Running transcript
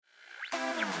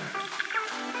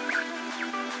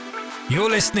You're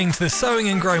listening to the Sowing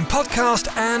and Growing podcast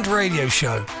and radio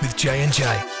show with J&J.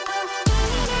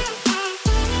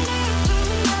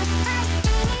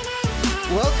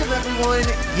 Welcome, everyone.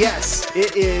 Yes,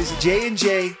 it is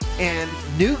J&J and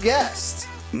new guest,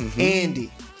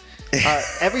 Andy.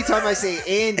 Every time I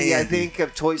say Andy, I think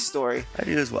of Toy Story. I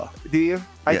do as well. Do you? Yes.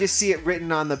 I just see it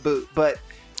written on the boot. But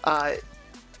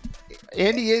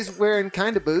Andy is wearing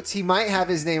kind of boots. He might have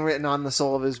his name written on the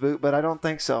sole of his boot, but I don't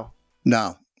think so.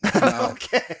 No.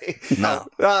 Okay. No.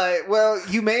 Well,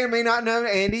 you may or may not know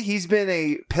Andy. He's been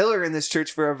a pillar in this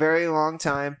church for a very long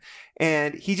time,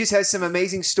 and he just has some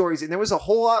amazing stories. And there was a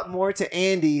whole lot more to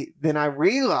Andy than I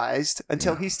realized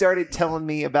until he started telling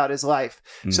me about his life.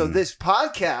 So this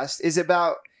podcast is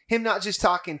about him not just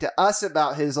talking to us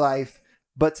about his life,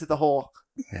 but to the whole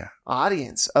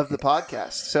audience of the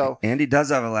podcast. So Andy does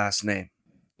have a last name.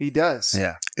 he does.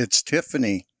 Yeah. It's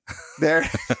Tiffany. There,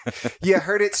 you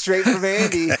heard it straight from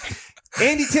Andy.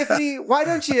 Andy, Tiffany, why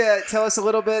don't you tell us a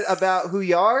little bit about who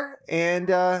you are, and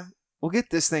we'll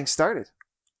get this thing started.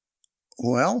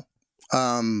 Well,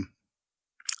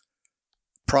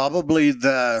 probably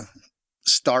the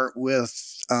start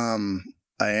with I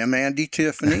am Andy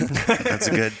Tiffany. That's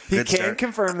a good He can start.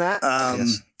 confirm that.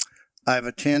 Yes. I've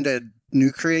attended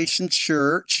New Creation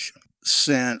Church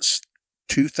since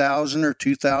 2000 or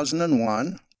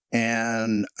 2001.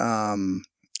 And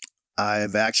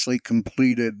I've actually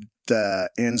completed the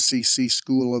NCC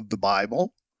School of the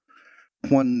Bible.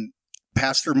 When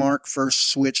Pastor Mark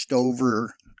first switched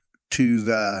over to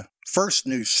the first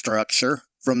new structure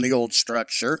from the old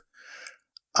structure,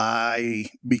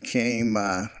 I became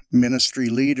a ministry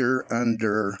leader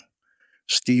under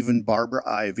Steve and Barbara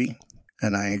Ivy,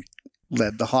 and I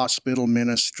led the hospital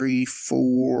ministry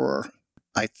for,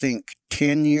 I think,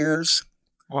 10 years.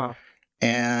 Wow.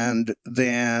 And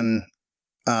then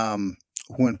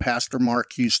when Pastor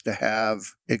Mark used to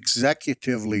have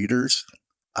executive leaders,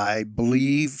 I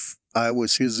believe I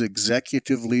was his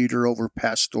executive leader over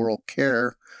pastoral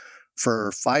care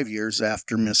for 5 years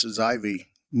after Mrs. Ivy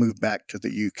moved back to the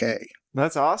UK.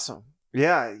 That's awesome.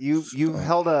 Yeah, you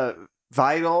held a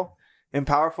vital and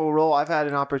powerful role. I've had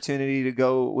an opportunity to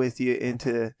go with you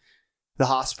into the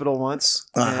hospital once,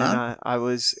 and I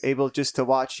was able just to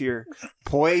watch your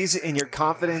poise and your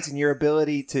confidence and your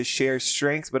ability to share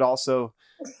strength, but also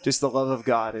just the love of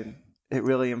God, and it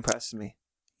really impressed me.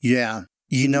 Yeah.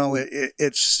 You know,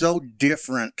 it's so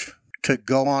different to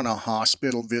go on a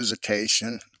hospital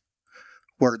visitation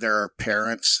where there are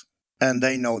parents and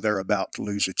they know they're about to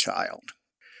lose a child.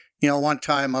 You know, one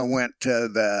time I went to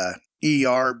the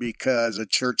ER because a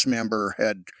church member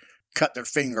had cut their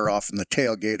finger off in the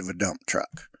tailgate of a dump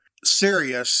truck.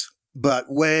 Serious, but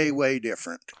way, way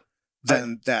different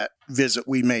than that visit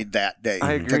we made that day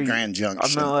I agree. to Grand Junction.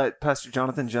 I'm going to let Pastor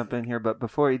Jonathan jump in here, but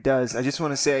before he does, I just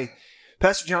want to say,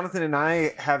 Pastor Jonathan and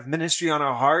I have ministry on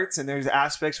our hearts, and there's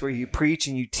aspects where you preach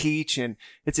and you teach, and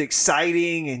it's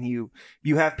exciting, and you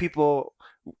have people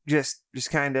just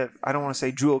kind of, I don't want to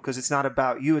say drool because it's not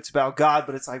about you, it's about God,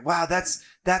 but it's like, wow, that's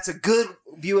a good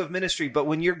view of ministry. But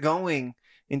when you're going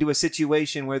into a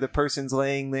situation where the person's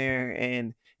laying there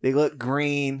and they look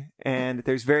green and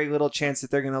there's very little chance that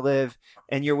they're going to live,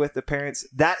 and you're with the parents,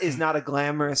 that is not a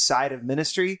glamorous side of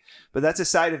ministry, but that's a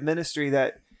side of ministry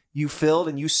that you filled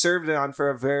and you served on for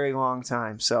a very long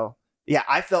time. So yeah,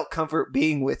 I felt comfort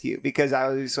being with you because I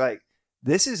was like,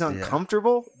 this is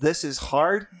uncomfortable. Yeah. This is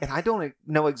hard. And I don't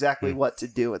know exactly what to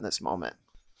do in this moment.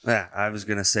 Yeah, I was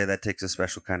going to say that takes a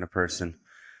special kind of person.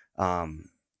 Kind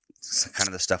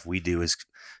of the stuff we do is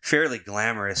fairly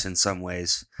glamorous in some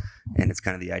ways, and it's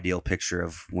kind of the ideal picture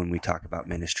of when we talk about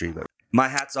ministry. But my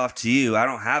hat's off to you. I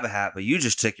don't have a hat, but you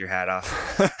just took your hat off.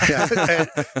 Yeah.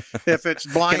 If it's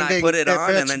blinding, can I put it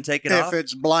on and then take it off? If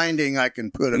it's blinding, I can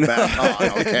put it back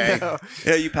on. Okay. No.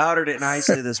 Yeah, you powdered it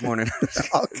nicely this morning.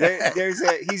 Okay.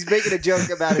 He's making a joke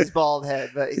about his bald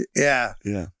head, but yeah.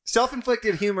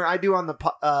 Self-inflicted humor I do on the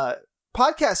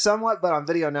podcast somewhat, but on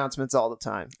video announcements all the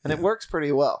time, and it works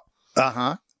pretty well.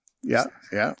 Yeah.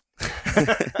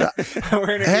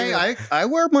 Hey, I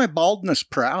wear my baldness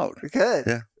proud.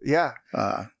 Good. Yeah.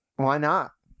 Why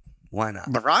not? Why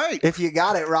not? Right. If you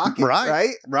got it, rock it.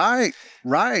 Right.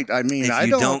 I mean, if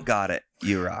you don't got it,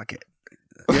 you rock it.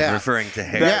 Yeah. Referring to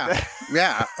hair.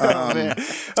 Yeah.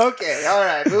 Okay. All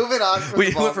right. Moving on.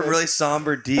 We went from really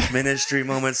somber, deep ministry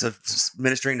moments of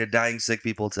ministering to dying sick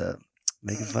people to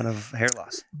making fun of hair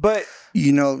loss. But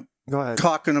go ahead.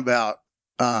 Talking about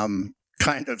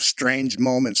kind of strange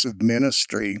moments of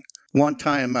ministry. One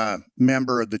time, a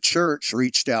member of the church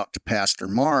reached out to Pastor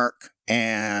Mark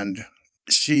and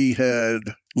she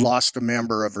had lost a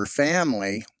member of her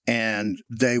family, and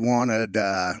they wanted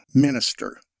a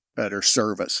minister at her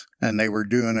service, and they were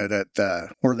doing it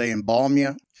at where they embalm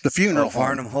you, the funeral home.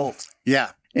 Farnham Holt.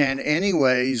 Yeah. And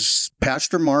anyways,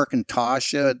 Pastor Mark and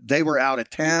Tasha, they were out of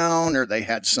town or they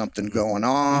had something going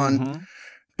on. Mhm.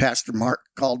 Pastor Mark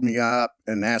called me up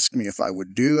and asked me if I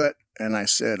would do it. And I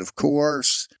said, of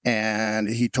course. And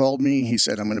he told me, he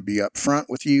said, I'm going to be up front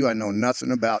with you. I know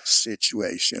nothing about the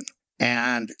situation.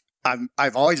 And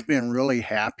I've always been really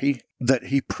happy that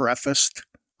he prefaced,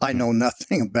 I know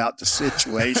nothing about the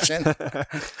situation,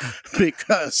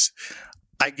 because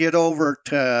I get over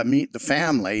to meet the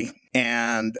family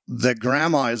and the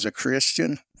grandma is a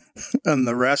Christian and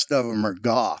the rest of them are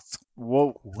goth.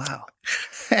 Whoa. Wow.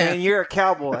 And you're a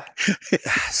cowboy.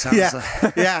 Sounds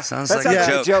like, Yeah. sounds That like sounds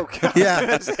a like joke. a joke.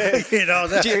 Yeah. You know,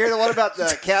 Did you hear the one about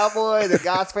the cowboy, the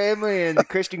goth family, and the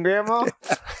Christian grandma?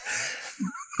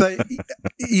 but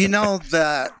you know,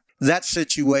 that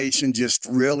situation just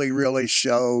really, really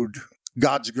showed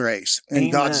God's grace and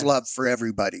Amen. God's love for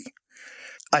everybody.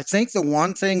 I think the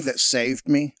one thing that saved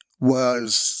me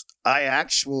was I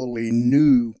actually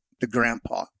knew the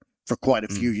grandpa for quite a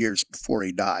few years before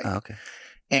he died. Oh, okay.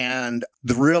 And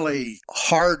the really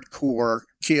hardcore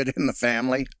kid in the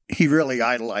family, he really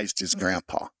idolized his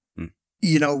grandpa.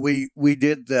 You know, we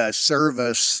did the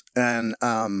service and,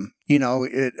 you know,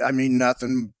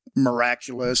 nothing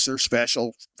miraculous or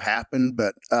special happened,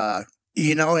 but,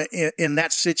 you know, in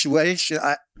that situation,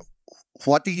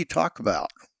 what do you talk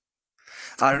about?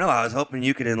 I don't know. I was hoping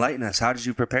you could enlighten us. How did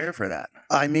you prepare for that?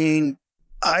 I mean,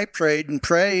 I prayed and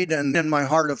prayed, and in my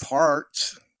heart of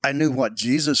hearts, I knew what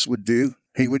Jesus would do.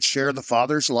 He would share the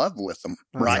Father's love with them,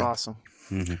 That's right? awesome.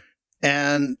 Mm-hmm.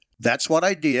 And that's what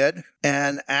I did.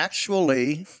 And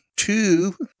actually,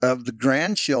 2 of the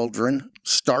grandchildren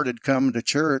started coming to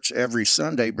church every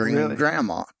Sunday, bringing Really?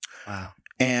 grandma. Wow.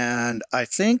 And I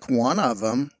think one of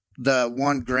them, the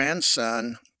one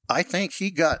grandson, I think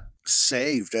he got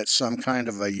saved at some kind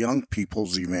of a young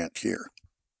people's event here.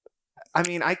 I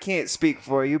mean, I can't speak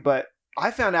for you, but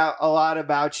I found out a lot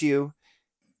about you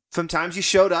from times you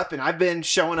showed up, and I've been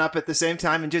showing up at the same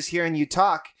time and just hearing you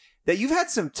talk, that you've had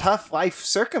some tough life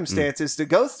circumstances to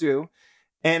go through.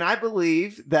 And I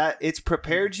believe that it's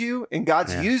prepared you, and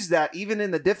God's used that even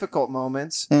in the difficult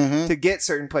moments to get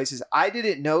certain places. I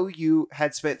didn't know you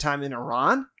had spent time in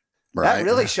Iran. Right. That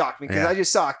really shocked me because I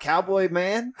just saw a cowboy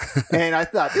man and I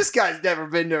thought, this guy's never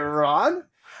been to Iran.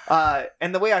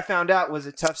 And the way I found out was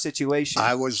a tough situation.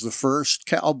 I was the first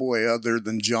cowboy other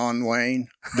than John Wayne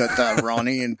that the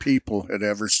Iranian people had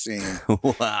ever seen.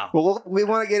 Wow. Well, we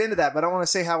want to get into that, but I want to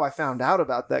say how I found out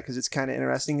about that because it's kind of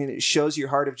interesting and it shows your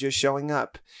heart of just showing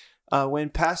up. When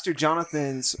Pastor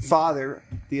Jonathan's father,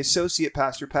 the associate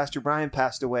pastor, Pastor Brian,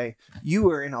 passed away, you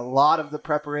were in a lot of the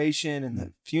preparation and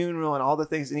the funeral and all the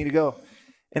things that need to go.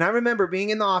 And I remember being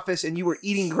in the office and you were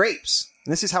eating grapes.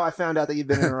 And this is how I found out that you'd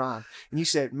been in Iran. And you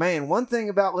said, man, one thing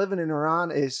about living in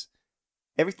Iran is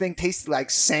everything tasted like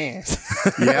sand.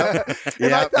 Yep.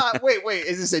 And I thought, wait,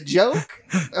 is this a joke?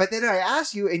 But then I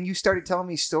asked you, and you started telling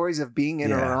me stories of being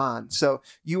in Iran. So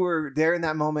you were there in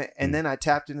that moment, and then I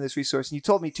tapped into this resource, and you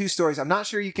told me 2 stories. I'm not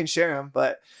sure you can share them,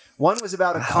 but one was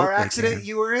about a car accident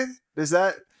you were in. Does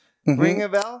that ring a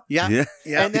bell? Yeah.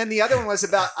 And then the other one was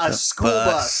about a school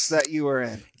bus that you were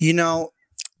in. You know,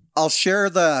 I'll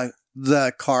share the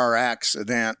car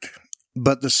accident,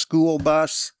 but the school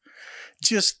bus,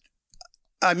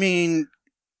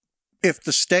 if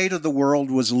the state of the world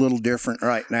was a little different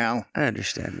right now, I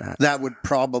understand that. that would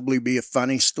probably be a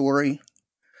funny story.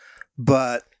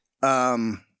 But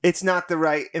It's not the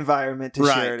right environment to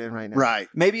share it in right now. Right.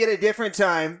 Maybe at a different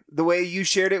time, the way you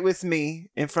shared it with me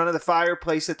in front of the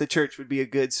fireplace at the church would be a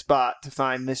good spot to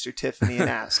find Mr. Tiffany and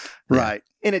ask. Right.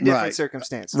 In a different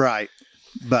circumstance. Right.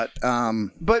 But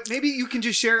maybe you can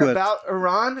just share about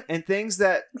Iran and things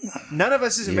that none of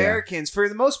us as Americans, for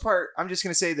the most part, I'm just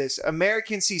going to say this.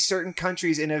 Americans see certain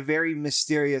countries in a very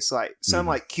mysterious light. Some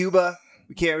like Cuba,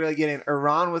 we can't really get in.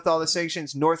 Iran with all the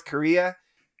sanctions. North Korea,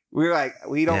 we're like,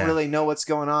 we don't really know what's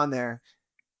going on there.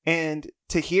 And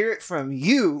to hear it from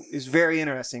you is very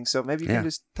interesting. So maybe you can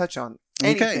just touch on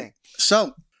anything. Okay.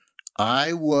 So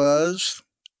I was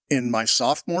in my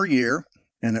sophomore year,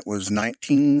 and it was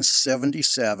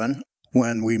 1977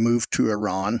 when we moved to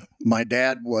Iran. My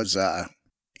dad was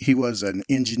he was an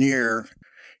engineer.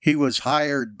 He was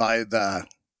hired by the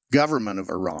government of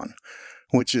Iran,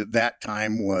 which at that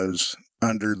time was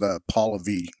under the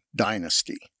Pahlavi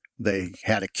dynasty. They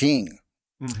had a king.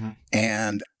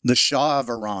 And the Shah of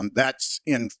Iran, that's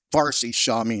in Farsi,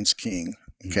 Shah means king.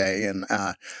 Okay. And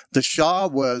the Shah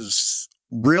was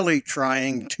really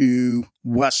trying to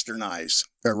westernize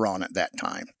Iran at that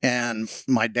time. And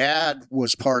my dad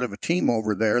was part of a team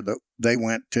over there that they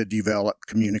went to develop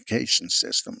communication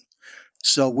systems.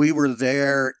 So we were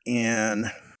there in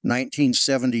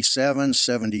 1977,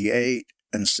 78,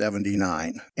 and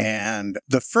 79. And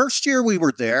the first year we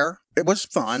were there, it was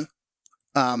fun.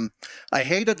 I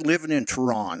hated living in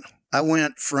Tehran. I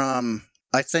went from,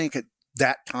 I think at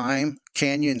that time,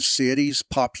 Canyon City's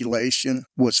population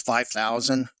was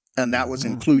 5,000, and that was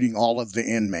including all of the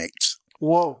inmates.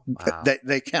 Whoa. Wow.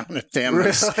 They counted them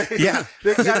as, Really? yeah.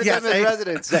 They counted Yeah, them as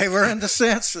residents. They were in the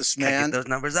census, Gotta man. get those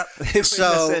numbers up. They were in the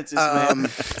So census, man.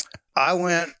 I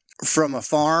went from a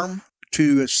farm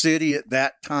to a city at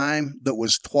that time that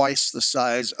was twice the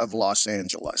size of Los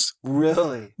Angeles,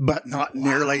 Really? but not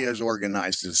nearly as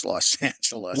organized as Los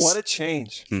Angeles. What a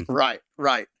change. Right.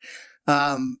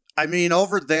 I mean,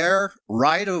 over there,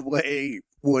 right away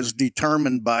was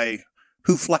determined by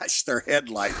who flashed their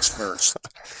headlights first.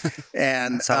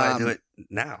 And That's how I do it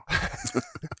now.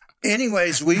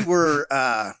 anyways, we were,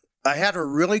 I had a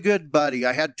really good buddy.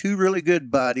 I had two really good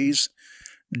buddies,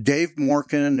 Dave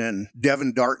Morgan and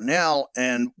Devin Dartnell,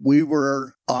 and we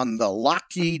were on the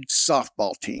Lockheed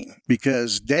softball team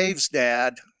because Dave's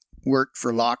dad worked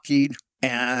for Lockheed,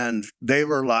 and they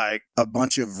were like a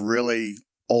bunch of really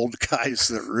old guys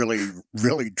that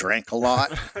really drank a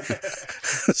lot.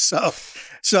 so,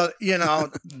 you know,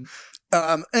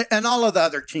 and all of the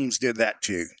other teams did that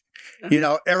too. You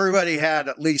know, everybody had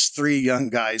at least three young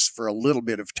guys for a little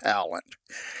bit of talent.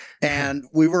 And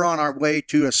we were on our way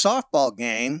to a softball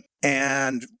game,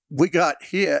 and we got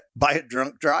hit by a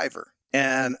drunk driver.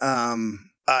 And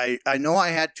I know I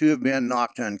had to have been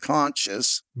knocked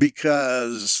unconscious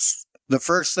because the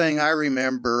first thing I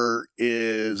remember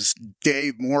is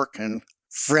Dave Morgan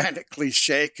frantically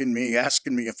shaking me,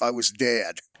 asking me if I was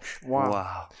dead.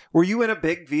 Wow. Were you in a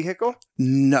big vehicle?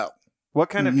 No. What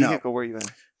kind of No. vehicle were you in?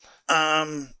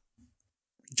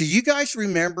 Do you guys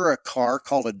remember a car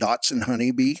called a Datsun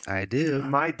Honeybee? I do.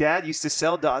 My dad used to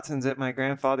sell Datsuns at my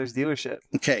grandfather's dealership.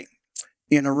 Okay.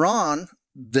 In Iran,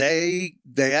 they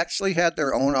actually had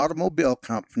their own automobile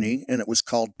company, and it was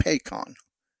called Paycon.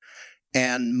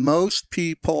 And most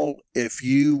people, if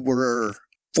you were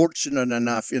fortunate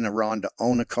enough in Iran to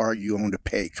own a car, you owned a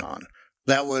Paycon.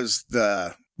 That was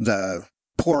the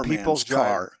poor man's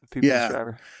car. People's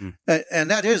driver.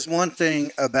 And that is one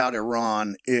thing about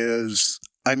Iran is,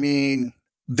 I mean,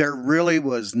 there really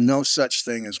was no such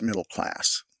thing as middle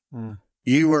class. Mm.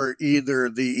 You were either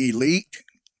the elite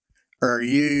or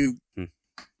you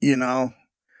know,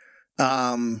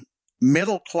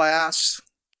 middle class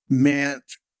meant,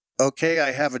 okay,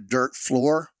 I have a dirt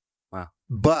floor. Wow.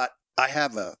 But I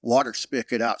have a water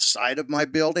spigot outside of my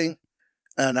building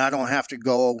and I don't have to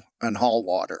go and haul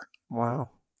water. Wow.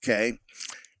 Okay.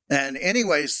 And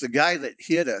anyways, the guy that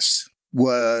hit us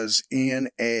was in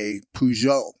a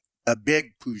Peugeot, a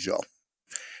big Peugeot.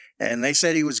 And they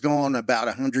said he was going about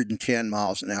 110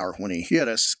 miles an hour when he hit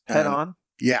us. Head on?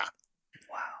 Yeah.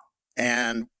 Wow.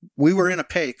 And we were in a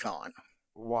Paycon.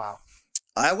 Wow.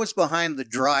 I was behind the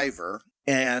driver.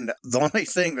 And the only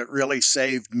thing that really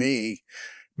saved me,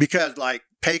 because like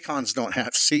Paycons don't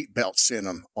have seat belts in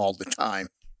them all the time.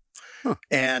 Huh.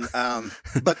 And,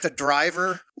 but the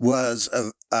driver was,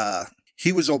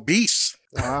 he was obese.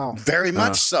 Wow. Very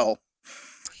much so.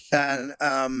 And,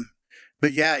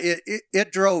 but yeah,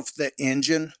 it drove the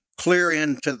engine clear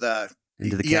into the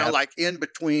Into the you know, cab. like in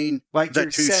between Like the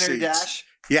your two center seats. dash?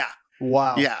 Yeah.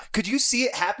 Wow. Yeah. Could you see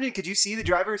it happening? Could you see the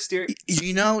driver steer?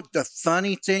 You know, the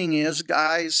funny thing is,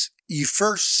 guys, you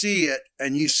first see it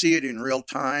and you see it in real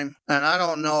time. And I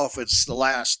don't know if it's the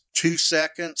last 2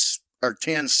 seconds or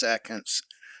 10 seconds,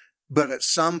 but at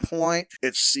some point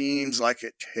it seems like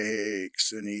it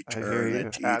takes an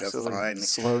eternity to Absolutely. finally.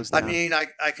 Slows I down. mean,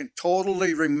 I can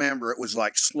totally remember it was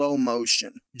like slow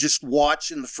motion, just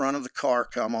watching the front of the car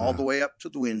come all the way up to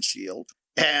the windshield.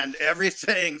 And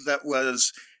everything that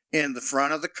was in the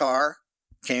front of the car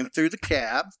came through the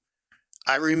cab.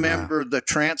 I remember the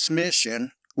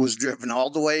transmission was driven all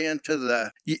the way into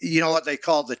the, you know what they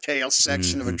call the tail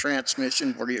section of a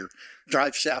transmission where your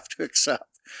drive shaft hooks up.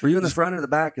 Were you in the front or the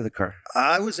back of the car?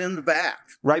 I was in the back.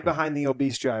 right behind the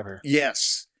obese driver.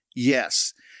 Yes.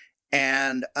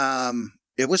 And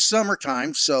it was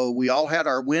summertime, so we all had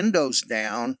our windows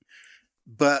down,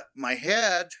 but my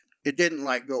head, it didn't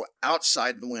like go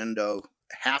outside the window.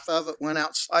 Half of it went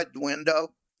outside the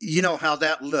window. You know how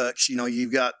that looks. You know,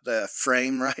 you've got the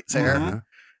frame right there. Uh-huh.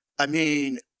 I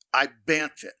mean, I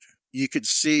bent it. You could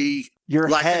see Your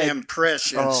like head. an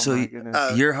impression. Oh, So my you-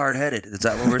 goodness. You're hard headed. Is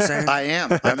that what we're saying? I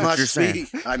am. I what you're must saying.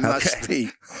 be. I must Okay. be.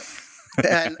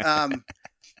 And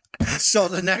So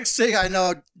the next thing I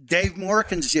know, Dave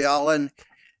Morgan's yelling,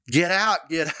 get out,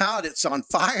 it's on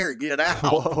fire, get out.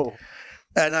 Whoa.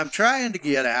 And I'm trying to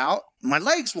get out. My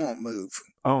legs won't move.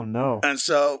 Oh no. And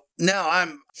so now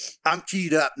I'm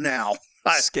keyed up now.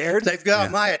 Scared? They've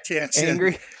got my attention.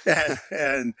 Angry?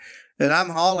 And I'm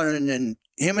hollering, and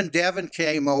him and Devin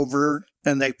came over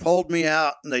and they pulled me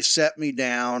out and they set me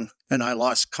down and I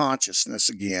lost consciousness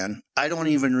again. I don't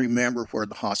even remember where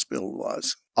the hospital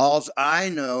was. All I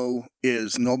know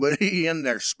is nobody in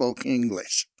there spoke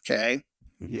English. Okay.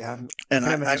 Yeah. And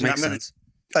Can imagine. Makes sense.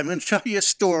 I'm going to tell you a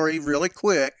story really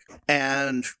quick,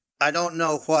 and I don't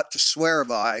know what to swear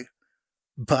by,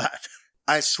 but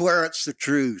I swear it's the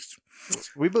truth.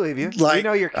 We believe you. we Like,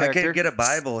 know your I character. can get a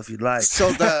Bible if you'd like.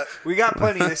 So We got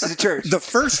plenty. This is a church. the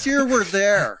first year we're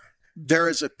there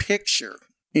is a picture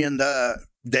in the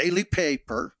daily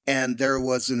paper, and there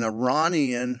was an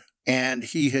Iranian, and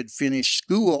he had finished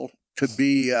school to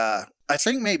be, I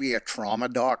think maybe a trauma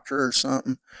doctor or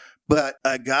something. But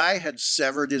a guy had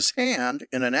severed his hand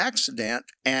in an accident,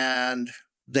 and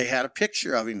they had a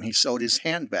picture of him. He sewed his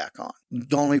hand back on.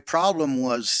 The only problem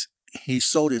was he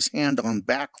sewed his hand on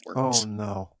backwards. Oh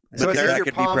no. But So it's there- like that your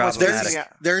could be palm was problematic. facing out.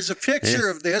 There's a picture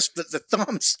of this, but the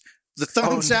thumb's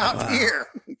no. out Wow. here.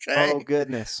 Okay. Oh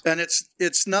goodness. And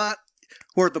it's not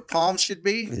where the palm should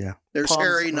be. Yeah. There's Palms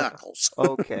hairy are- knuckles.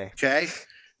 Okay. Okay.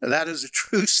 That is a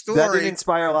true That story. didn't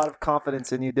inspire a lot of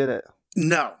confidence in you, did it?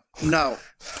 No.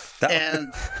 That-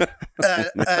 And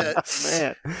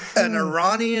Man. an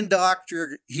Iranian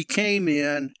doctor, he came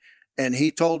in and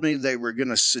he told me they were going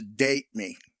to sedate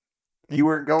me. You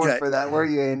weren't going Okay. for that, were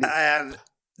you, Andy? And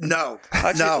no,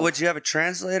 How'd no. you, would you have a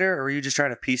translator, or were you just trying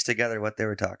to piece together what they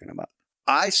were talking about?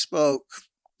 I spoke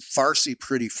Farsi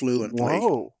pretty fluently.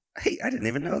 Whoa. Hey, I didn't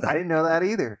even know that. I didn't know that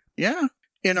either. Yeah.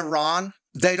 In Iran,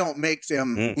 they don't make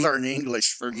them Mm. learn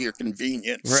English for your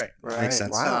convenience. Right. Right. Makes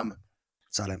sense. Wow.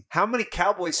 Salim. How many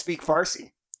cowboys speak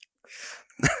Farsi?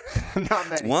 Not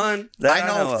many. One that I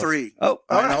know of. three. Oh,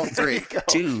 I know There you three. go.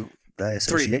 two. The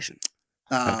association.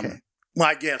 Okay. Well,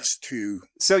 I guess two.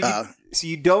 So you Uh, so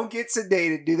you don't get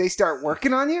sedated. Do they start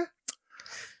working on you?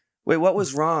 Wait, what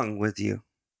was wrong with you?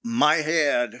 My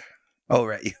head Oh,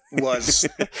 right. You- was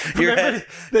Your Remember head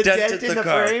the dented dent in the the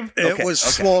car. frame? it Okay, was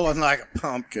okay. swollen like a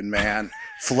pumpkin, man.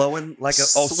 flowing like a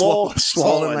Swole-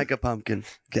 swollen like a pumpkin.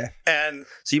 Okay, And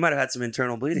so you might have had some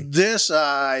internal bleeding. this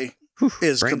eye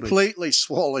is brain bleed. completely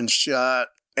swollen shut,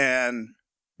 and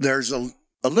there's a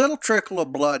little trickle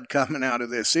of blood coming out of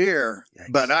this ear,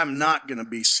 Yikes. but I'm not going to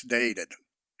be sedated,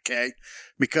 okay?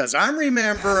 Because I'm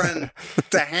remembering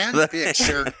the hand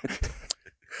picture.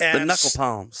 The And knuckle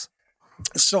palms.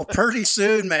 so pretty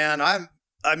soon, man,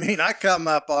 I come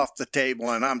up off the table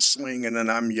and I'm swinging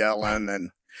and I'm yelling and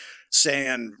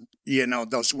saying,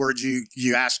 those words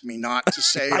you asked me not to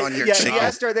say on your He channel.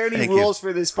 asked, are there any Thank you. rules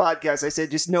for this podcast? I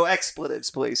said, just no expletives,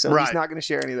 please. So he's Right. not going to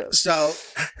share any of those. So,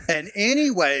 and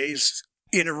anyways,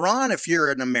 in Iran, if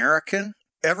you're an American,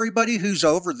 everybody who's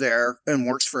over there and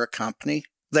works for a company,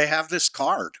 they have this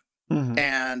card. Mhm.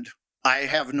 And I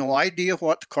have no idea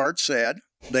what the card said.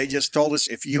 They just told us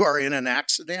if you are in an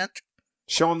accident,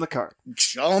 Show him the card.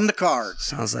 show them the card.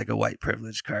 Sounds like a white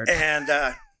privilege card. And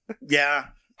yeah.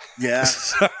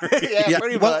 Sorry. yeah,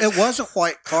 pretty well, much. it was a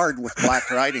white card with black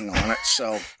writing on it.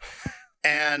 So,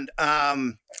 and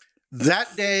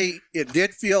that day it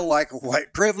did feel like a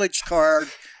white privilege card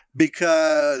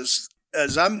because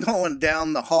as I'm going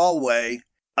down the hallway,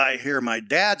 I hear my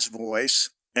dad's voice,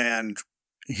 and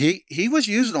he was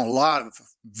using a lot of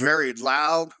very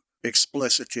loud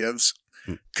explicitives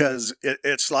because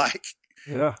it's like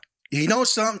Yeah. he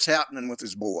knows something's happening with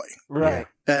his boy. Right.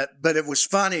 But it was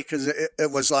funny because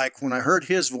it was like when I heard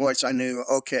his voice, I knew,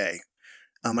 okay,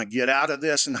 I'm going to get out of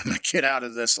this and I'm going to get out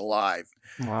of this alive.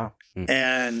 Wow.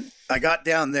 And I got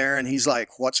down there and he's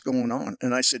like, what's going on?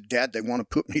 And I said, Dad, they want to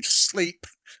put me to sleep.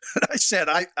 And I said,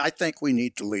 I think we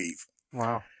need to leave.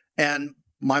 Wow. And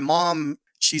my mom,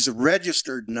 she's a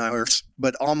registered nurse,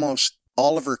 but almost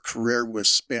all of her career was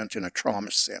spent in a trauma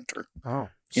center Oh.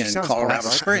 in Sounds Colorado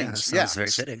awesome. Springs. Yeah, sounds very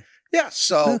fitting. Yeah.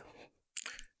 So,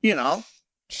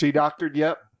 She doctored you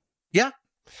up? Yeah.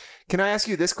 Can I ask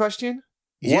you this question?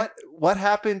 Yeah. What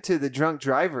happened to the drunk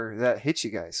driver that hit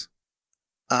you guys?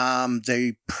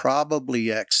 They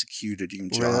probably executed him,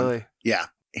 John. Really? Yeah.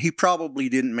 He probably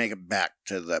didn't make it back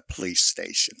to the police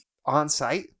station. On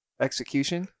site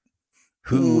execution?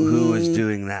 Who was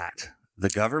doing that? The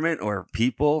government or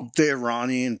people? The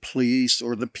Iranian police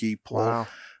or the people. Wow.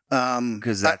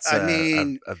 Because that's I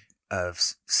mean, a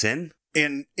sin.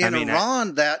 in I mean,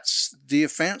 Iran, that's the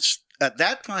offense. At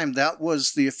that time, that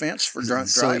was the offense for drunk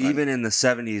So driving. even in the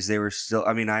 70s, they were still.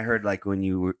 I mean, I heard like when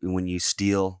you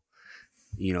steal,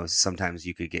 sometimes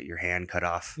you could get your hand cut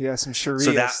off. Yeah, some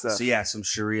Sharia stuff. So yeah, some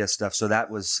Sharia stuff. So that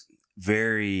was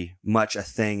very much a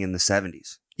thing in the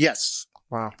 70s. Yes.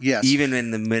 Wow. Yes. Even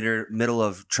in the middle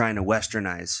of trying to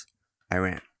westernize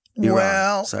Iran.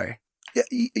 Well, Sorry.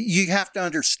 you have to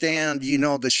understand,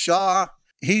 the Shah,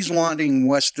 he's wanting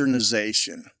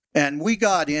westernization. And we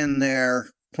got in there,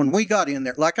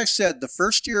 like I said, the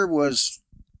first year was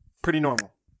Pretty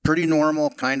normal.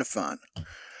 kind of fun.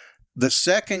 The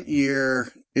second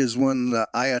year is when the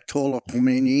Ayatollah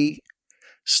Khomeini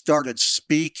started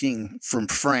speaking from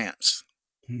France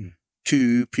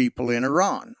to people in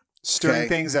Iran. Stirring Okay.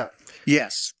 things up.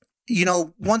 Yes.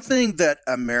 One thing that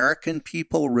American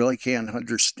people really can't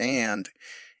understand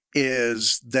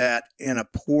is that in a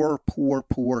poor, poor,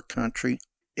 poor country,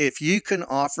 if you can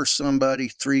offer somebody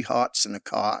 3 hots and a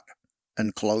cot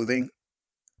and clothing,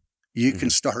 you can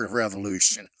start a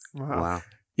revolution. Wow. Wow.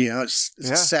 It's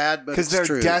Yeah. sad, but Because it's they're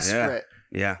true. desperate.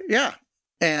 Yeah. Yeah.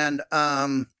 And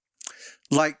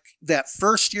like that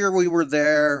first year we were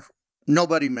there,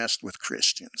 nobody messed with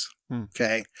Christians.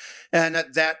 Okay. And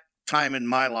at that time in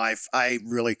my life, I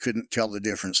really couldn't tell the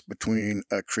difference between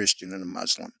a Christian and a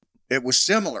Muslim. It was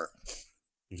similar.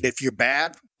 If you're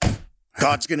bad,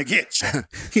 God's going to get you.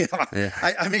 Yeah.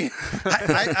 I mean,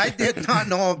 I did not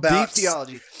know Deep about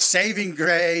theology. saving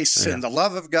grace and the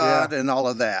love of God and all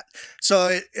of that.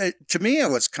 So to me, it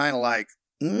was kind of like,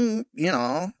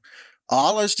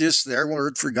 Allah's just their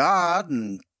word for God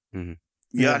and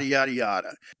yada, yada,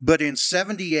 yada. But in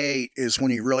 78 is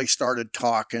when he really started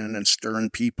talking and stirring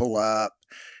people up.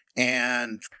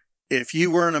 And if you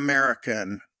were an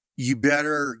American, you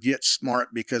better get smart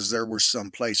because there were some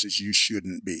places you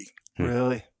shouldn't be.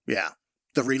 Really? Yeah.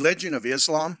 The religion of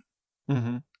Islam,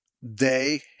 Mm-hmm.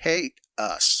 they hate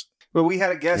us. Well, we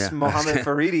had a guest, Yeah. Mohammed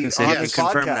Faridi, So on you this can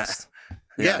confirm podcast.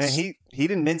 Yes. And he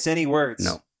didn't mince any words.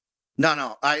 No.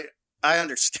 No, I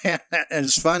understand that. And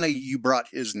it's funny you brought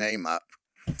his name up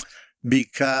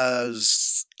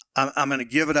because I'm going to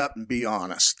give it up and be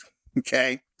honest.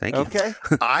 Okay. Thank you. Okay.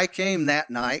 I came that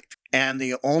night, and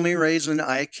the only reason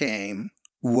I came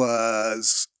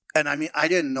was, and I mean, I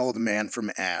didn't know the man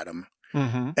from Adam.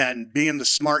 Mm-hmm. And being the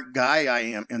smart guy I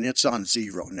am, and it's on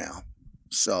 0 now.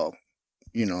 So,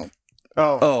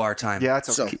 Oh. Oh, our time. Yeah,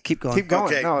 it's okay. So- Keep going. Keep going.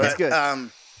 Okay, No, that's but,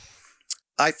 good.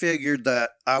 I figured that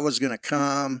I was going to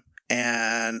come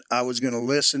and I was going to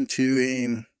listen to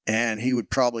him, and he would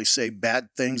probably say bad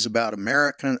things about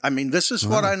American. I mean, this is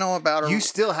what Wow. I know about You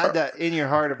still had that in your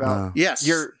heart about Wow. Yes.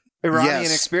 your Iranian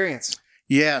Yes. experience.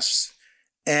 Yes.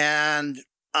 And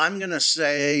I'm going to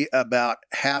say about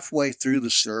halfway through the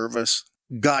service,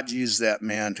 God used that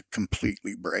man to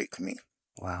completely break me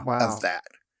Wow. Wow. of that.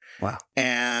 Wow.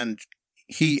 And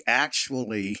he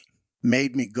actually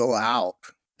made me go out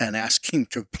and ask him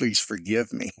to please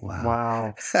forgive me. Wow.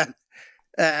 Wow.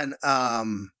 And,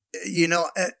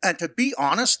 and to be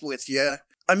honest with you,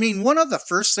 I mean, one of the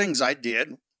first things I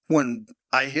did when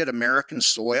I hit American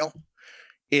soil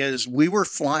is we were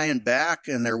flying back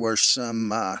and there were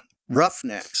some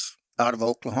roughnecks out of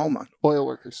Oklahoma. Oil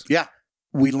workers. Yeah.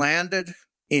 We landed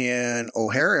in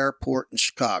O'Hare Airport in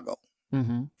Chicago.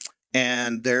 Mm-hmm.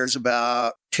 And there's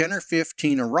about 10 or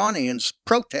 15 Iranians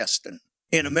protesting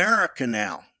in America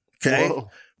now. Okay. Whoa.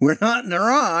 We're not in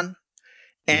Iran.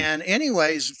 And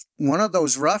anyways, one of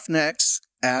those roughnecks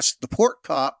asked the port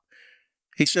cop,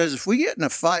 he says, if we get in a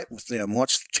fight with them,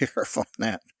 what's the tariff on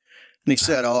that? And he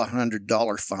said,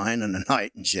 $100 fine and a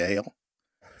night in jail.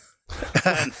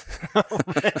 And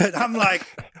I'm like,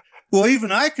 well,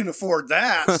 even I can afford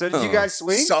that. So did you guys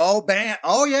swing? So bad.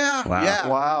 Oh, yeah. Wow. Yeah.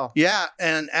 Wow. Yeah.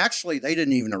 And actually, they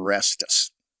didn't even arrest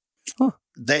us. Huh.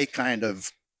 They kind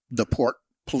of, the port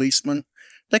policemen,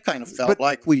 they kind of felt But-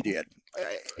 like we did.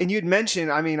 And you'd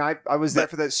mentioned, I mean, I was there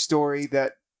for that story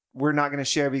that we're not going to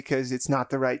share because it's not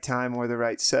the right time or the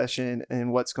right session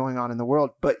and what's going on in the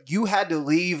world. But you had to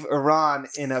leave Iran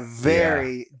in a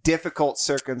very difficult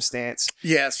circumstance.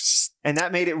 Yes. And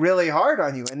that made it really hard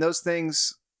on you. And those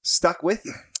things stuck with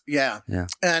you. Yeah. Yeah.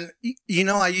 And,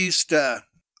 I used to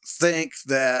think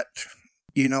that,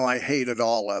 I hated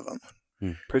all of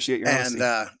them. Appreciate your honesty.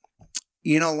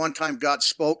 And, one time God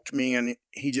spoke to me and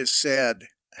he just said,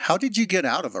 how did you get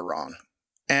out of Iran?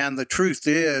 And the truth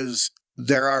is,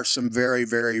 there are some very,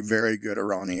 very, very good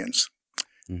Iranians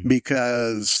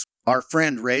because our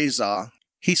friend Reza,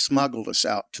 he smuggled us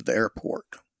out to the airport.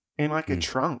 in like a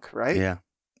trunk, right? Yeah.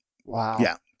 Wow.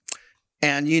 Yeah.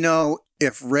 And,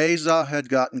 if Reza had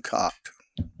gotten caught,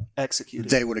 Executed.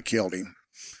 they would have killed him.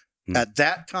 At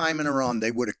that time in Iran,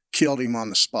 they would have killed him on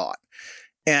the spot.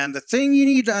 And the thing you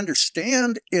need to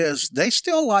understand is they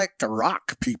still like to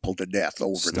rock people to death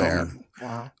over there.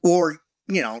 Wow. Or,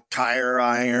 tire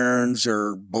irons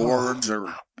or boards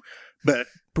but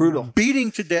Brutal.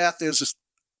 beating to death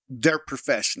they're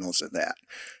professionals at that.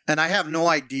 And I have no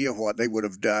idea what they would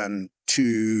have done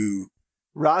to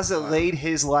Raza laid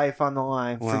his life on the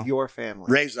line Wow. for your family.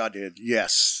 Reza did.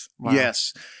 Yes. Wow.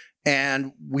 Yes.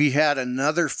 And we had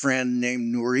another friend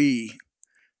named Nuri.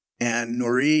 And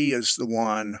Nuri is the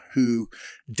one who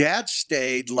Dad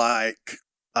stayed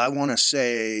I want to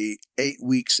say 8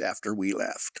 weeks after we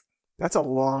left. That's a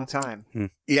long time.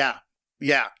 Yeah.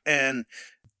 Yeah. And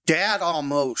Dad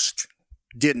almost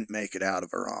didn't make it out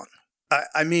of Iran.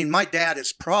 I mean, my dad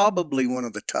is probably one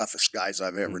of the toughest guys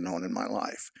I've ever known in my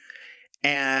life.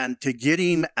 And to get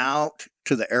him out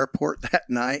to the airport that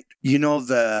night,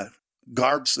 the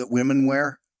garbs that women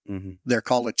wear, Mm-hmm. they're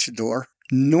called a chador.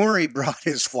 Nuri brought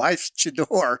his wife's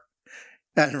chador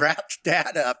and wrapped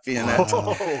Dad up in it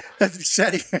Oh. and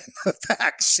set him in the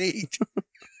back seat.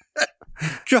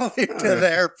 Drove him to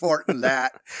the airport and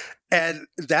that. And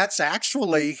that's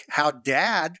actually how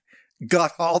Dad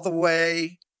got all the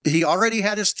way. He already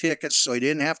had his tickets, so he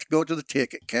didn't have to go to the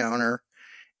ticket counter.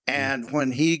 And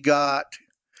when he got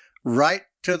right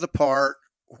to the part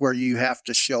where you have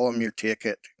to show him your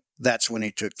ticket, that's when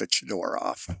he took the chador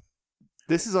off.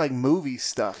 This is like movie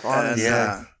stuff, honestly.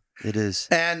 Yeah. It is.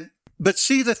 But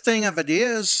see, the thing of it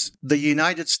is, the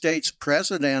United States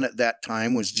president at that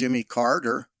time was Jimmy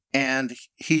Carter. And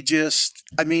he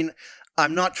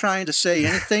I'm not trying to say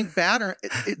anything bad.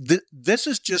 This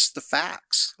is just the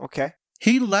facts. Okay.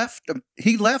 He left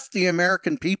the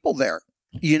American people there.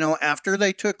 After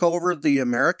they took over the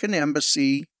American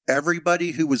embassy,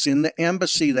 everybody who was in the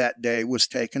embassy that day was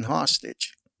taken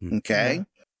hostage. Okay.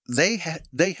 They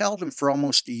held him for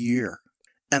almost a year,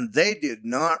 and they did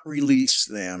not release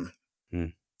them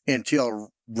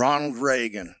until Ronald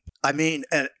Reagan. I mean,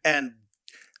 and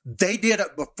they did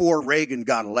it before Reagan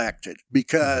got elected,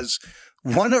 because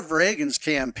one of Reagan's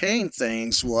campaign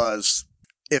things was,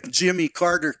 if Jimmy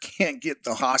Carter can't get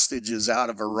the hostages out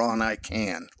of Iran, I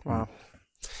can. Wow.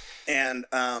 And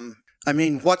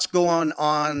what's going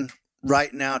on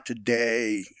right now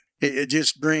today, it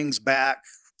just brings back.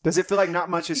 Does it feel like not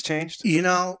much has changed?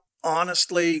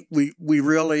 Honestly, we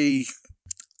really,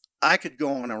 I could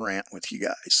go on a rant with you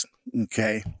guys,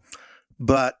 okay?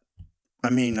 But, I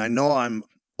know I'm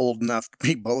old enough to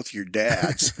be both your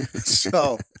dads,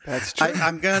 so That's true.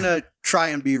 I'm going to try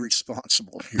and be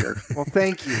responsible here. Well,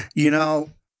 thank you.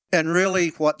 And really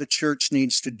what the church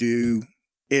needs to do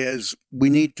is we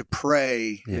need to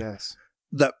pray Yes.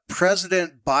 that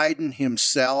President Biden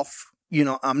himself,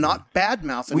 I'm not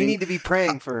bad-mouthing We him. need to be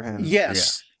praying for him. Yes.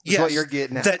 Is Yes. what you're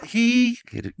getting at. That he,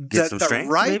 Get that some the strength,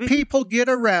 right maybe? people get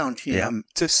around him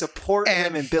To support him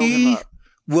and and build he him up.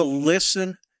 will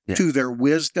listen Yeah. to their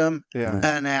wisdom Yeah.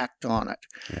 and act on it.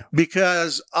 Yeah.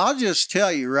 Because I'll just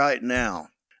tell you right now,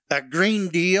 a Green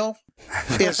Deal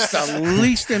is the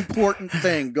least important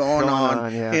thing going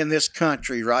on yeah. in this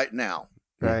country right now.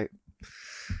 Right.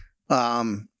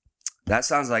 That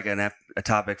sounds like a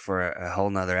topic for a whole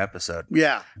nother episode,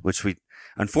 Yeah. which we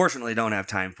unfortunately don't have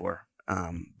time for.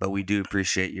 But we do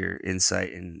appreciate your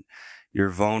insight and your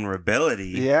vulnerability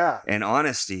Yeah. and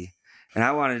honesty. And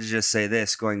I wanted to just say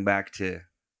this, going back to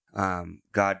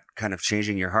God kind of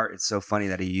changing your heart. It's so funny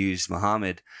that he used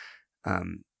Muhammad,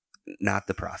 not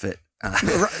the prophet,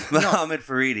 Muhammad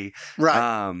Faridi,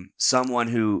 Right. someone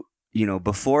who,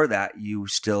 before that you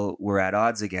still were at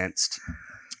odds against.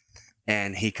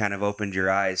 And he kind of opened your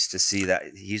eyes to see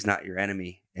that he's not your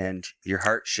enemy, and your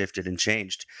heart shifted and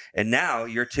changed. And now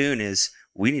your tune is,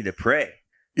 we need to pray.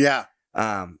 Yeah.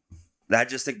 I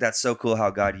just think that's so cool how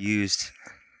God used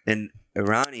an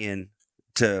Iranian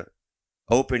to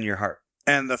open your heart.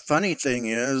 And the funny thing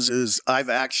is I've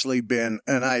actually been,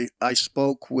 and I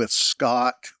spoke with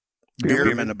Scott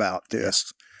Bierman about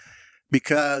this,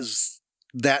 because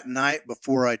that night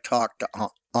before I talked to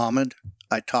Ahmed,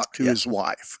 I talked to his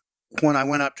wife. When I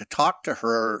went up to talk to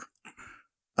her,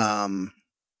 I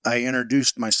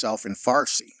introduced myself in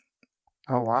Farsi.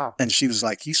 Oh, wow. And she was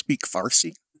like, "You speak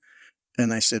Farsi?"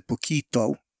 And I said,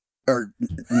 "Poquito." Or,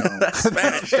 no.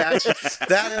 Spanish.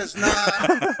 that is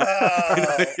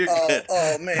not. You're good.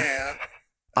 Oh, man.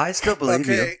 I still believe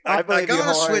you. Okay. I believe you gotta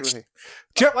wholeheartedly. switch.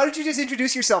 Jeff, why don't you just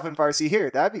introduce yourself in Farsi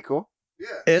here? That'd be cool.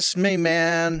 Esme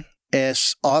man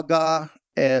es Aga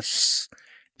es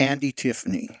Andy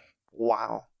Tiffany.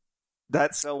 Wow.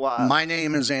 That's so wild. My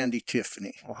name is Andy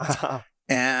Tiffany. Wow.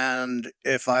 And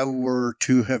if I were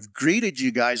to have greeted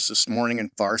you guys this morning in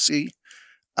Farsi,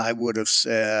 I would have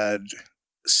said,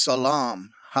 "Salam,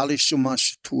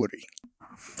 Halishumashturi.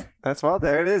 That's well.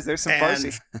 There it is. There's some And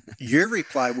Farsi. your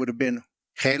reply would have been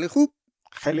Halihu.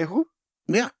 Helihu.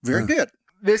 Yeah, very good.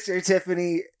 Mr.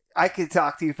 Tiffany, I could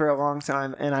talk to you for a long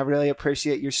time, and I really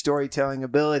appreciate your storytelling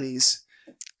abilities,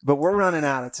 but we're running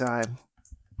out of time.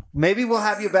 Maybe we'll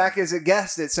have you back as a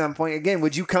guest at some point. Again,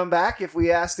 would you come back if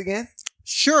we asked again?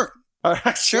 Sure. All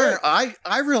right, Sure. I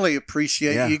really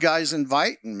appreciate Yeah. you guys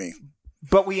inviting me.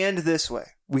 But we end this way.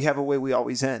 We have a way we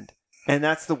always end. And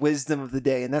that's the wisdom of the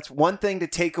day. And that's one thing to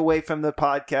take away from the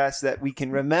podcast that we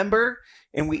can remember.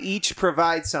 And we each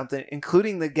provide something,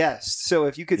 including the guest. So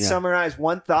if you could summarize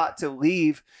one thought to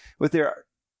leave with their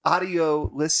audio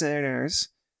listeners,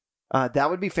 that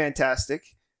would be fantastic.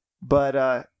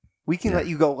 But we can let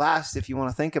you go last if you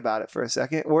want to think about it for a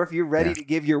second. Or if you're ready to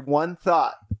give your one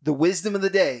thought, the wisdom of the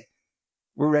day,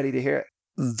 we're ready to hear it.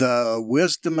 The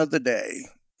wisdom of the day.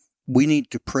 We need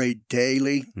to pray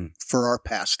daily for our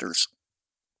pastors.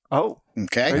 Oh,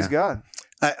 Okay. praise God.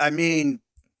 I mean,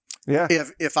 Yeah.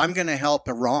 if I'm going to help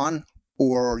Iran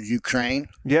or Ukraine,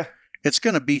 Yeah. it's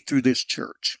going to be through this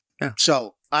church. Yeah.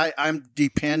 So I'm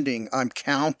counting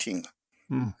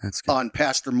That's good. on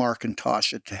Pastor Mark and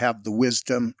Tasha to have the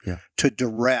wisdom to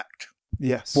direct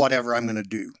Yes. whatever I'm going to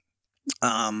do.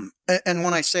 And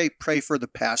when I say pray for the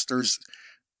pastors,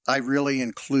 I really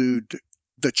include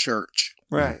the church.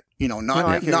 Right. You know, No, I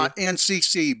not hear you.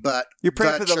 NCC, but You're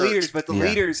praying for the church. leaders, but the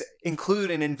leaders include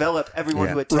and envelop everyone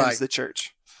who attends Right. the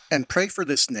church. And pray for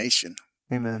this nation.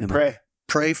 Amen. Amen. Pray.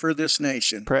 Pray for this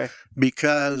nation. Pray.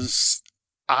 Because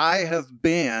I have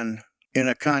been in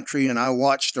a country and I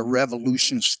watched a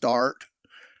revolution start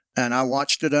and I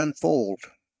watched it unfold.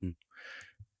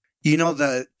 You know,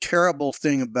 the terrible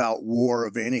thing about war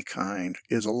of any kind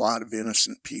is a lot of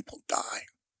innocent people die.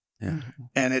 Yeah.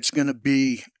 And it's going to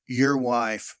be your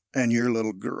wife and your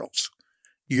little girls.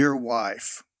 Your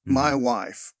wife, my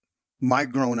wife, my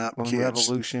grown-up When kids.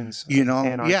 revolutions, You know,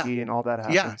 anarchy, and all that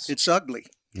happens. Yeah, it's ugly.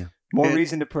 More it-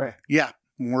 reason to pray. Yeah,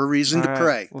 more reason All to right.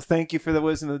 pray. Well, thank you for the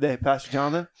wisdom of the day, Pastor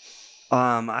Jonathan.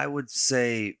 I would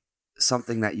say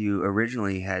something that you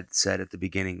originally had said at the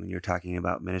beginning when you were talking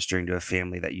about ministering to a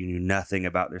family that you knew nothing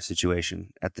about their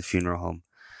situation at the funeral home.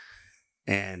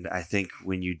 And I think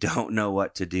when you don't know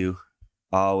what to do,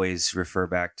 always refer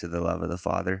back to the love of the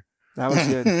Father. That was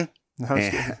good. That was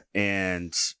good.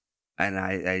 And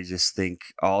I just think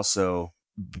also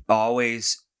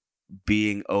always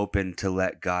being open to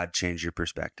let God change your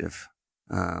perspective,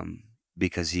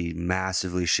 because he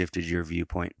massively shifted your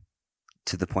viewpoint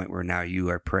to the point where now you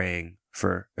are praying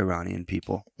for Iranian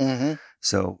people. Mhm.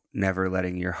 So never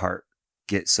letting your heart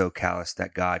get so callous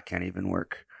that God can't even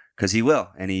work, because he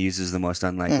will, and he uses the most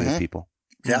unlikely of people.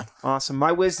 Yeah. Awesome.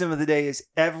 My wisdom of the day is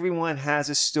everyone has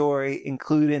a story,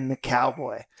 including the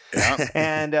cowboy. Yeah.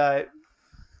 And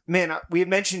man, we had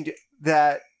mentioned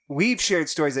that we've shared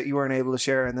stories that you weren't able to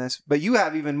share in this, but you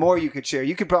have even more you could share.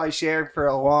 You could probably share for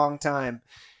a long time.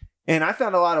 And I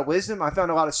found a lot of wisdom. I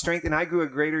found a lot of strength, and I grew a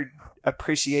greater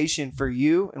appreciation for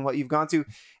you and what you've gone through.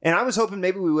 And I was hoping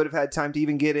maybe we would have had time to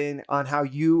even get in on how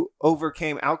you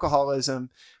overcame alcoholism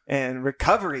and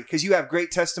recovery, because you have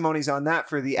great testimonies on that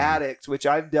for the addict, which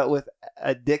I've dealt with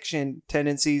addiction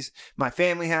tendencies. My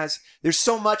family has. There's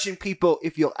so much in people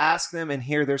if you'll ask them and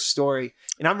hear their story.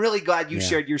 And I'm really glad you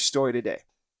shared your story today.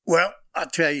 Well, I'll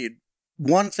tell you,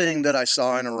 one thing that I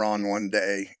saw in Iran one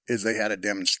day is they had a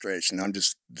demonstration.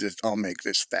 I'll make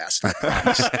this fast, I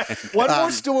promise. One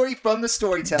more story from the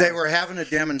storyteller. They were having a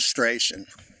demonstration.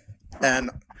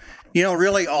 And, you know,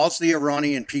 really all the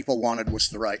Iranian people wanted was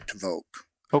the right to vote.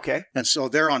 Okay. And so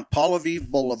they're on Pahlavi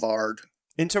Boulevard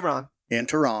In Tehran. in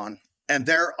Tehran, and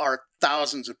there are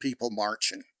thousands of people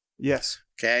marching. Yes.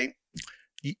 Okay.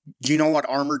 Do you know what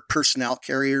armored personnel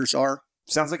carriers are?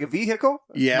 Sounds like a vehicle.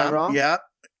 Yeah. Am I wrong? Yeah.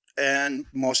 And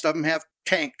most of them have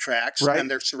tank tracks, Right. and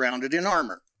they're surrounded in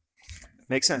armor.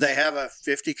 Makes sense. They have a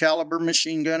 50 caliber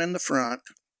machine gun in the front,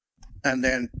 and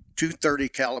then 230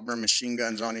 caliber machine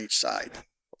guns on each side.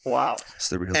 Wow. It's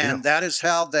the real And deal. that is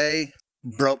how they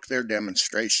broke their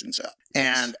demonstrations up.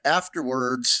 And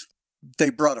afterwards, they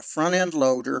brought a front end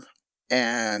loader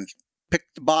and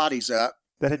picked the bodies up.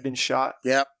 That had been shot,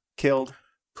 Yep. killed.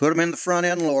 Put them in the front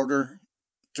end loader,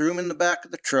 threw them in the back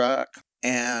of the truck,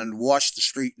 and washed the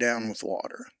street down with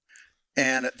water.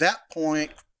 And at that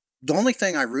point, the only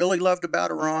thing I really loved about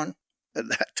Iran at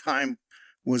that time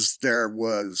was there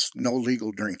was no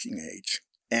legal drinking age.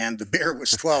 And the beer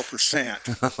was 12%.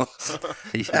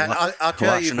 And I'll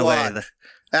tell Washing you away what,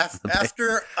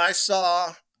 after I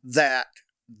saw that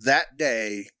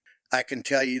day, I can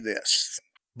tell you this.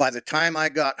 By the time I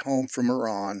got home from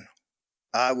Iran,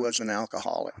 I was an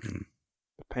alcoholic.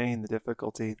 pain, the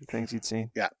difficulty, the things you'd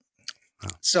seen.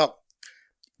 So,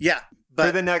 yeah. For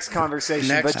But the next conversation.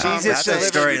 Next But time. Jesus That's a delivered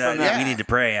story you from that that. we need to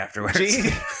pray afterwards.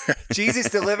 Jesus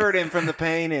delivered him from the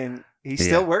pain, and he's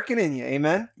still working in you.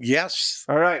 Amen? yes.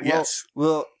 All right. Yes.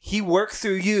 Well, he worked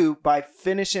through you by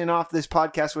finishing off this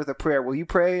podcast with a prayer. Will you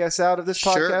pray us out of this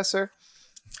Sure. podcast, sir?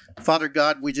 Father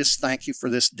God, we just thank you for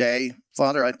this day.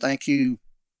 Father, I thank you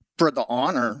for the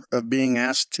honor of being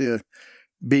asked to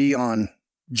be on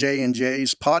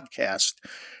J&J's podcast.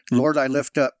 Lord, I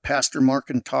lift up Pastor Mark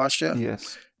and Tasha,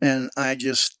 Yes. and I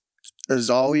just, as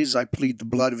always, I plead the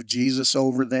blood of Jesus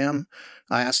over them.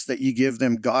 I ask that you give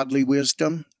them godly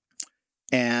wisdom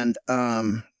and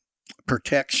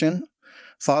protection.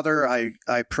 Father,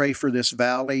 I pray for this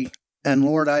valley. And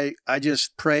Lord, I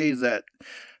just pray that,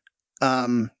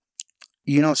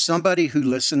 somebody who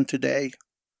listened today,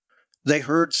 they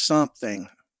heard something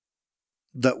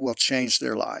that will change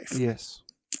their life. Yes.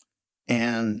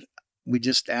 And we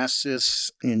just ask this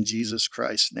in Jesus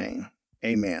Christ's name.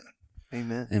 Amen.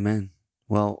 Amen. Amen.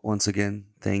 Well, once again,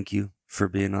 thank you for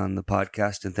being on the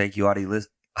podcast, and thank you,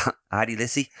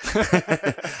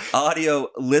 audio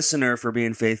listener, for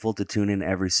being faithful to tune in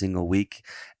every single week.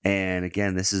 And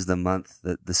again, this is the month,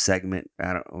 the segment.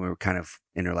 We're kind of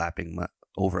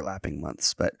overlapping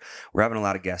months, but we're having a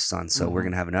lot of guests on, so we're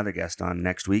gonna have another guest on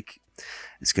next week.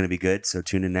 It's gonna be good. So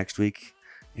tune in next week,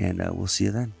 and we'll see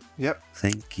you then. Yep.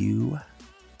 Thank you.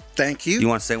 Thank you. You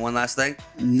want to say one last thing?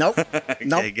 Nope. Okay,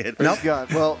 Nope. good. Praise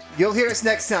God. Well, you'll hear us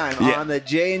next time Yeah. on the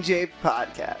J&J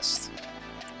podcast.